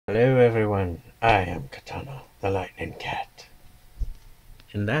Hello everyone, I am Katana, the lightning cat.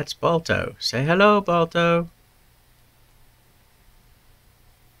 And that's Balto. Say hello, Balto.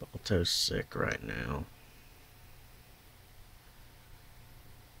 Balto's sick right now.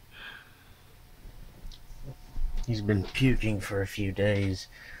 He's been puking for a few days.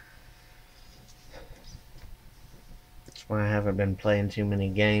 That's why I haven't been playing too many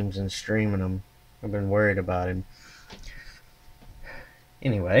games and streaming them. I've been worried about him.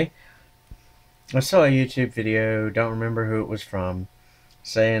 Anyway, I saw a YouTube video, don't remember who it was from,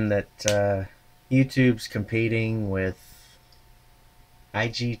 saying that YouTube's competing with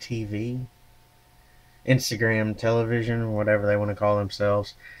IGTV, Instagram, television, whatever they want to call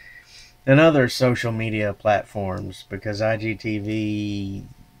themselves, and other social media platforms, because IGTV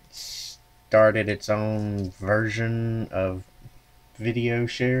started its own version of video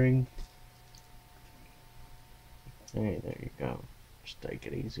sharing. Hey, there you go. Just take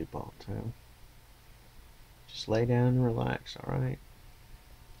it easy, Balto. Just lay down and relax, alright?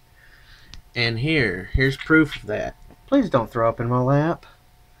 And here's proof of that. Please don't throw up in my lap.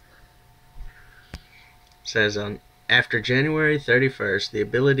 It says after January 31st, the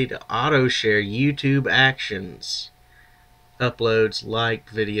ability to auto-share YouTube actions, uploads, like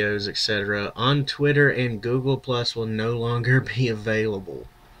videos, etc. on Twitter and Google Plus will no longer be available.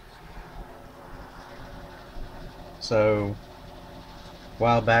 So, a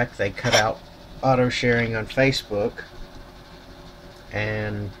while back they cut out auto-sharing on Facebook,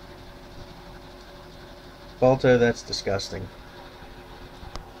 and Balto, that's disgusting.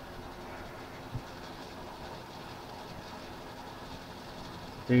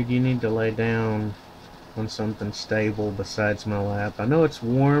 Dude, you need to lay down on something stable besides my lap. I know it's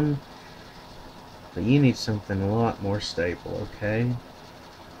warm, but you need something a lot more stable, okay?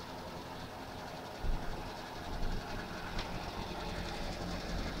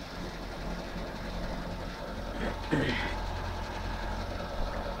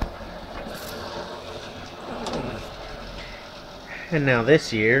 And now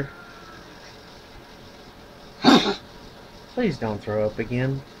this year, please don't throw up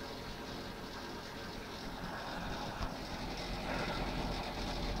again.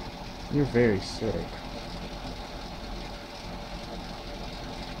 You're very sick.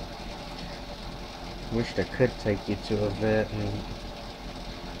 Wished I could take you to a vet and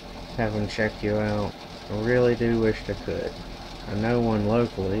have them check you out. I really do wish I could. I know one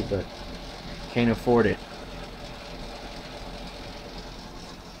locally, but can't afford it.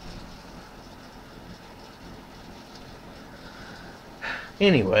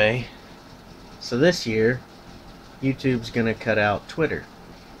 Anyway, so this year, YouTube's gonna cut out Twitter.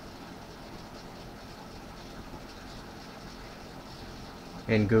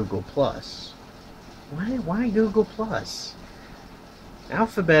 And Google Plus. Why Google Plus?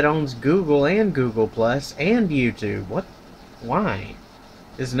 Alphabet owns Google and Google Plus and YouTube. What? Why?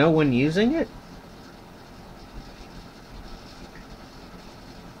 Is no one using it?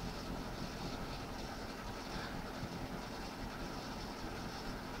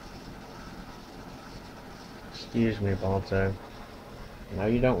 Excuse me, Balto. I know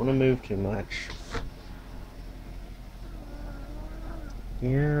you don't want to move too much.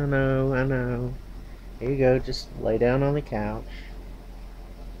 Yeah, I know. Here you go, just lay down on the couch.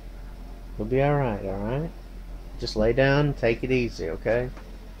 You'll be alright, alright? Just lay down and take it easy, okay?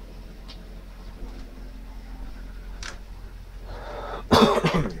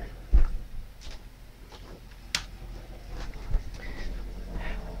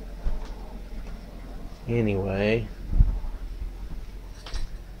 Anyway,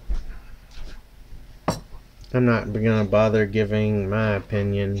 I'm not gonna bother giving my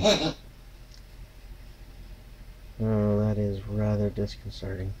opinion. Oh, that is rather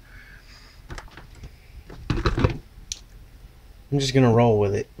disconcerting. I'm just gonna roll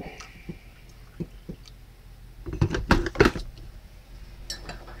with it.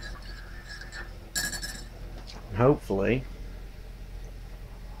 Hopefully,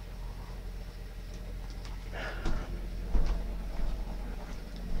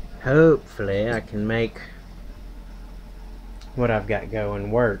 I can make what I've got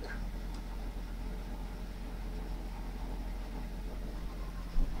going work.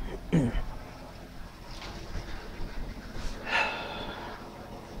 Well,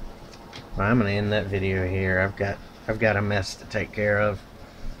 I'm gonna end that video here. I've got a mess to take care of.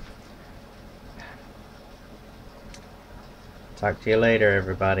 Talk to you later,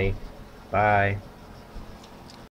 everybody. Bye.